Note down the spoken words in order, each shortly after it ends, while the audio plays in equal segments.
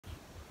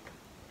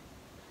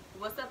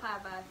What's up, High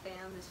Vibe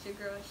fam? It's your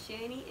girl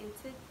Shani, and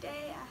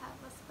today I have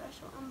a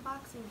special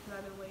unboxing because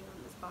I've been waiting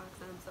on this box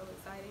and I'm so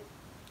excited.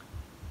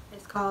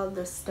 It's called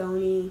the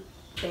Stoney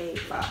Babe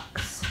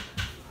box.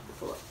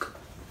 Look.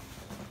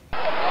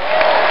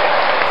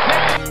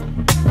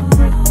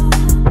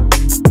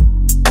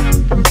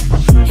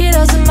 He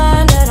doesn't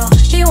mind at all.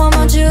 He want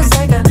my juice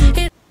like a.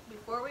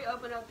 Before we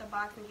open up the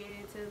box and get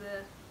into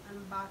the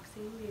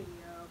unboxing video,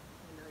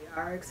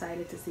 are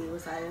excited to see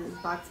what's inside this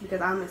box because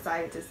I'm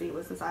excited to see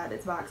what's inside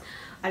this box.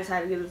 I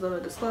decided to give this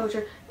little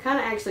disclosure. Kind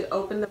of actually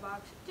opened the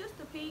box just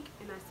to peek,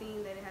 and I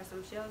seen that it has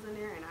some shells in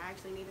there, and I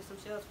actually needed some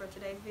shells for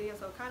today's video,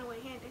 so it kind of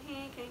went hand to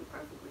hand, came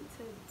perfectly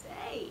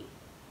today.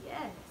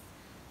 Yes.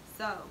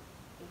 So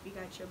if you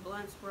got your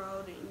blunts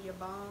rolled and your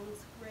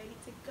bongs ready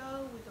to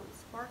go, we're gonna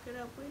spark it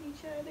up with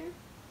each other.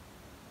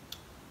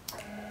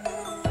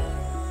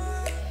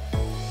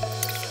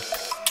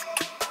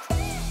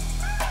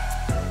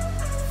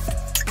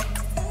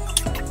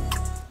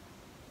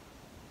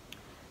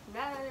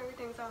 Now that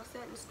everything's all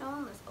set in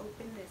stone, let's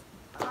open this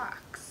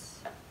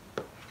box.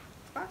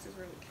 This box is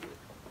really cute.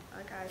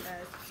 Like I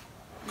said,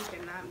 you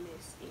cannot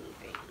miss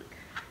anything.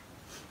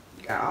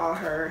 Got all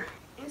her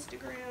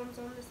Instagrams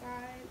on the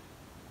side.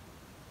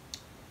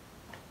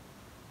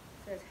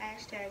 It says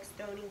hashtag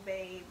Stoney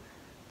Babe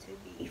to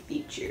be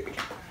featured.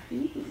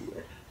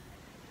 Ooh.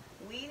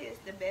 Weed is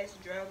the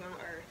best drug on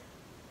earth.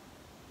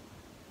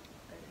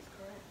 That is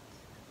correct.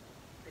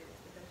 It is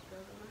the best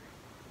drug on earth.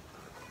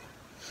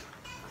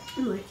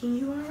 I'm liking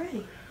you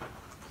already.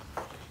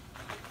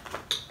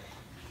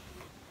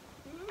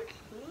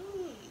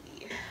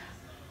 Okay.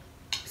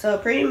 So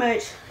pretty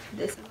much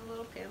this is a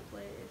little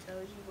pamphlet. It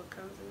tells you what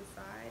comes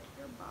inside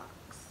your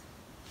box.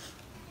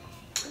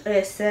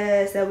 It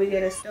says that we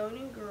get a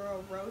Stoney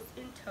Girl roast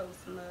and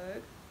toast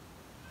mug.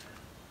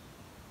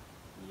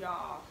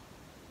 Y'all,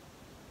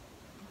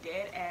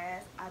 dead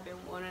ass, I've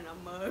been wanting a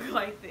mug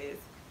like this.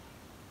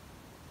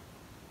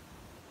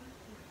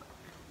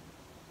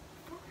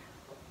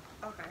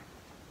 Okay,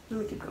 let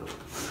me keep going.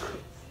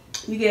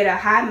 You get a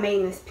high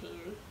maintenance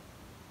pen.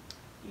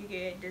 You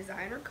get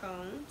designer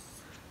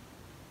cones.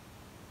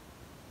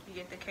 You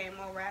get the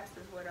camo wraps,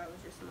 is what I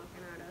was just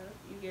smoking out of.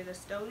 You get a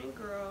Stoney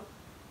Girl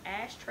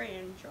ashtray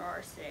and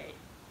jar set.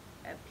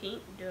 A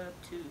pink dub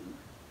tube.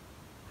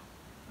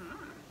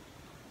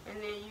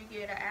 And then you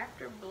get an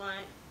After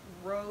Blunt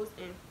rose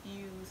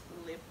infused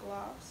lip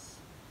gloss.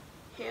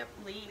 Hemp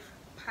leaf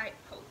pipe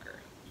poker.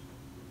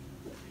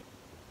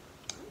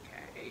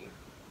 Okay.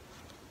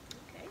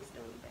 Okay,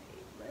 Stoney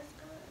Babe, let's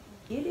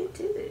get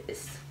into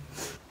this.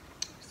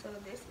 So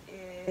this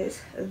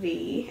is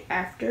the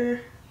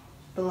After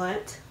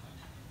Blunt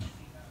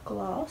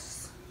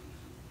gloss.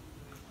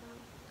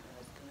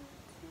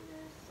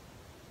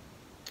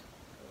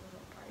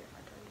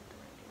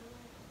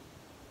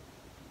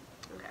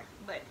 Okay,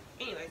 but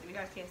anyways, if you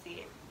guys can't see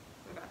it,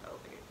 I'm about to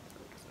open it.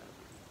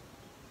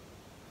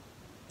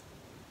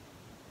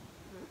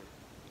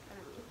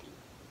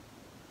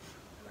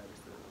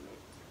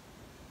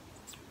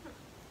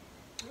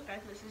 Okay,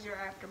 this is your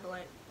After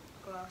Blunt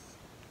gloss.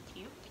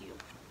 Cute,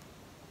 cute.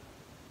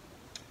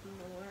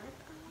 More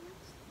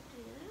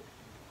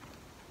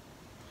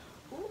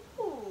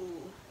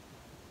ooh.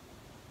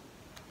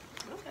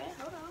 Okay,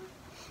 hold on.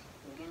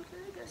 We're getting to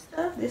the good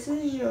stuff. This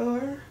is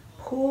your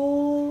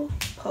pool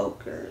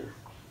poker.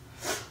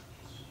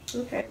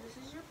 Okay, this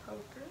is your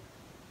poker.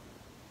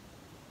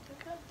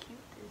 Look how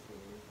cute this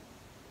is.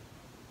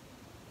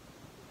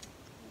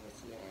 Yes,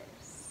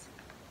 yes.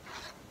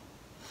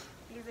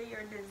 These are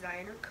your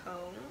designer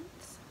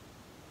cones.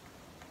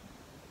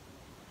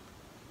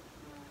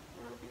 I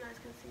don't know if you guys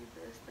can see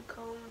this. The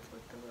cones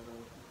with the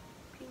little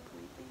pink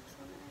leaves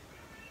on there.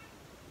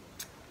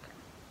 Okay.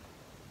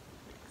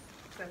 Next.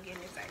 So I'm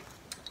getting excited.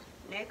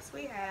 Next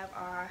we have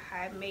our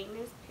high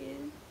maintenance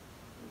pen.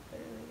 Put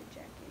it in the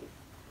jacket.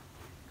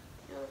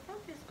 You know, the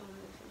focus on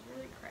this is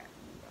really crappy,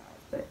 you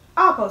guys. But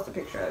I'll post a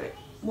picture of it.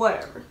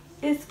 Whatever.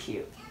 It's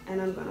cute.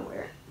 And I'm gonna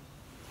wear it.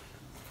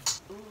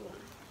 Ooh.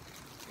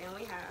 Then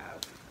we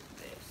have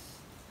this.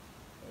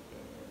 It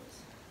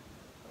is,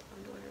 hope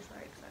I'm doing this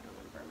right because I don't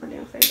want to burn my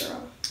damn finger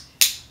off.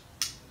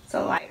 It's a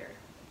lighter.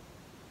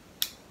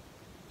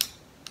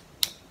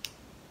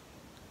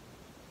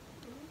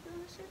 And it's in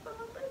the shape of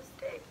a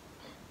lipstick.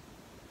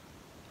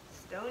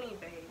 Stoney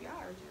Babe, y'all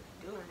are just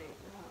doing it,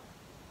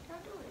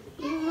 y'all doing it.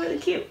 This is really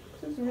cute.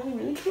 This is really,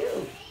 really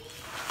cute.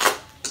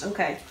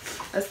 Okay,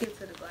 let's get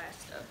to the glass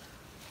stuff.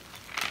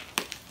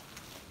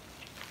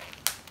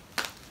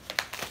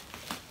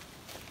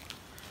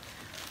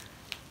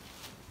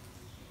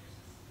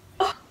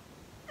 Oh,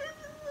 this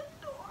is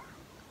adorable.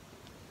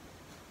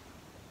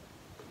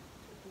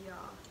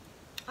 Y'all,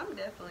 I'm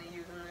definitely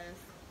using this.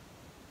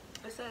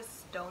 It says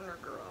Stoner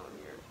Girl on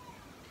here.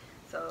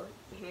 So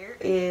here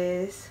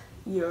is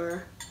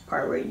your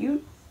part where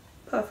you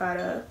puff out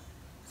of.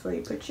 It's where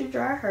you put your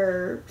dry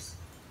herbs.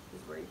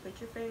 This is where you put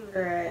your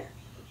finger at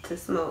to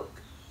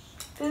smoke.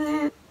 And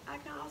then I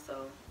can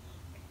also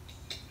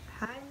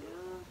hide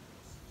you.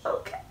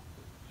 Okay.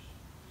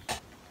 Y'all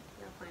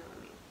playing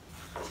with me.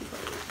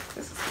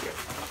 This is cute.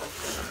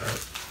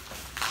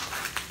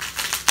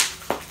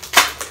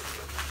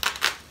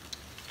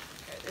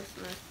 Okay, this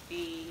must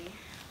be.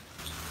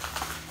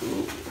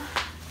 Ooh.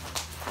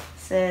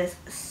 Says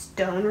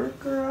Stoner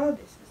Girl.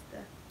 This is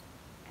the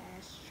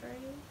ashtray.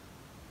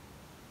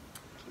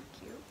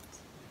 Cute.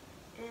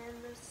 And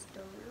the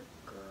Stoner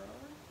Girl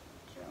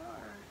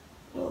jar.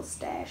 Little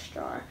stash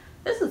jar.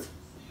 This is,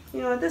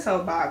 you know what, this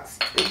whole box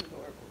is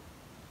adorable.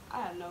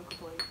 I have no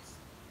complaints.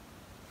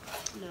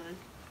 None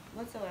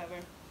whatsoever.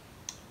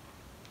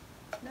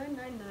 None.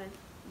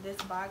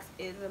 This box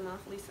is a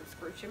monthly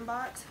subscription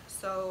box.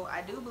 So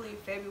I do believe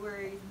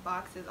February's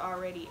box is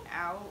already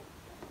out.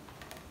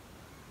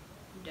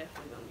 I'm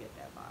definitely gonna get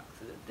that box.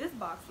 If this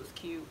box was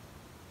cute,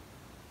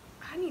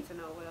 I need to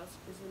know what else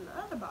is in the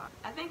other box.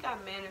 I think I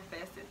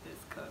manifested this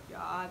cup,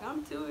 y'all. Like,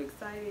 I'm too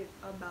excited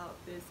about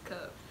this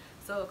cup.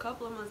 So a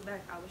couple of months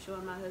back, I was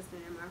showing my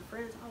husband and my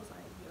friends. I was like,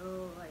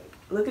 yo, like,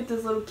 look at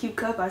this little cute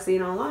cup I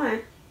seen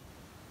online.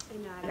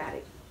 And now I got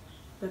it.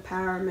 The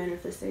power of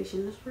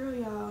manifestation is real,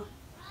 y'all.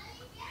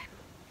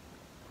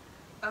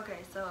 Okay,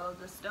 so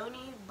the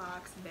Stoney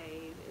Box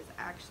Babe is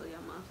actually a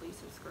monthly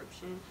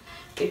subscription.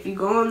 If you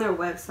go on their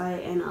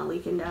website, and I'll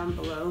link it down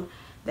below,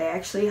 they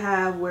actually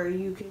have where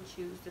you can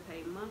choose to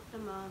pay month to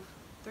month,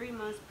 3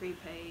 months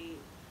prepaid,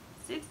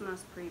 6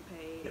 months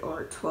prepaid,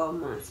 or 12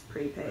 months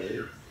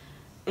prepaid.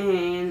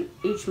 And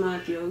each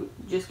month you'll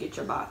just get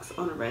your box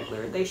on a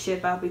regular. They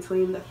ship out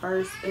between the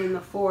 1st and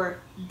the 4th,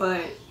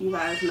 but you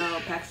guys know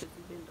packages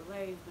have been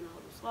delayed, it's been a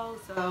little slow,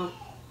 so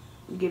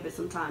give it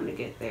some time to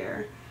get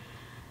there.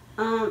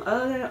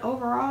 Other than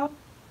overall,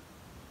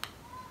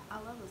 I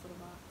love this little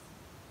box.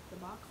 The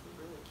box was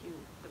really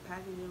cute. The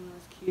packaging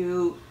was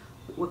cute.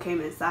 What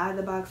came inside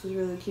the box was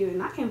really cute.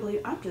 And I can't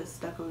believe I'm just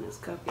stuck on this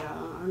cup,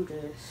 y'all.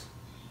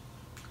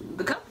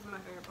 The cup is my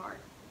favorite part.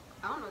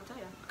 I don't know what to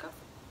tell you. The cup.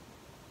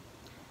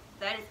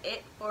 That is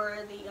it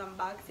for the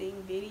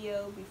unboxing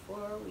video.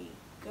 Before we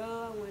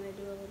go, I want to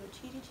do a little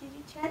chitty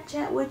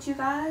chat with you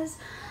guys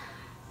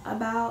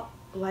about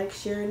like,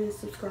 sharing, and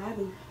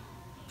subscribing.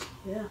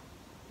 Yeah.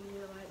 You need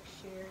to like,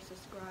 share,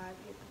 subscribe,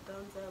 hit the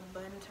thumbs up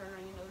button, turn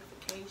on your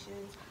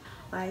notifications.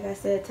 Like I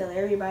said, tell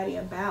everybody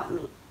about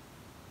me.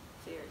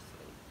 Seriously.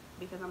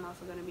 Because I'm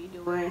also going to be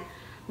doing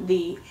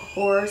the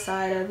horror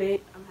side of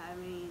it. I'm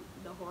having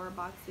the horror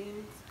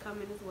boxings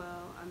coming as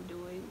well. I'm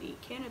doing the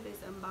cannabis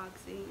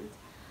unboxings.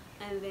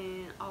 And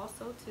then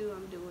also too,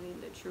 I'm doing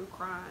the true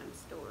crime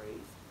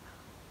stories.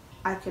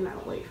 I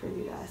cannot wait for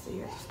you guys to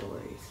hear the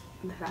stories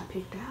that I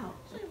picked out.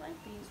 I really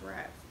like these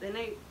wraps. Then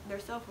they're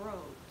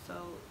self-rolled, so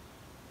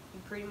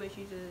you pretty much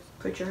you just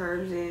put your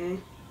herbs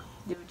in,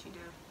 do what you do.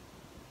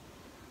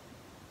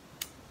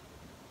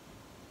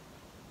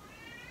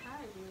 How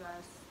did you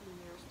guys see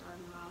your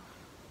starting off?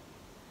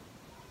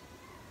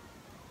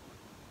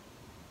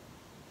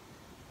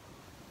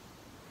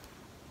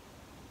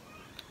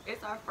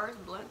 It's our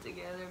first blunt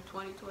together of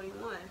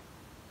 2021.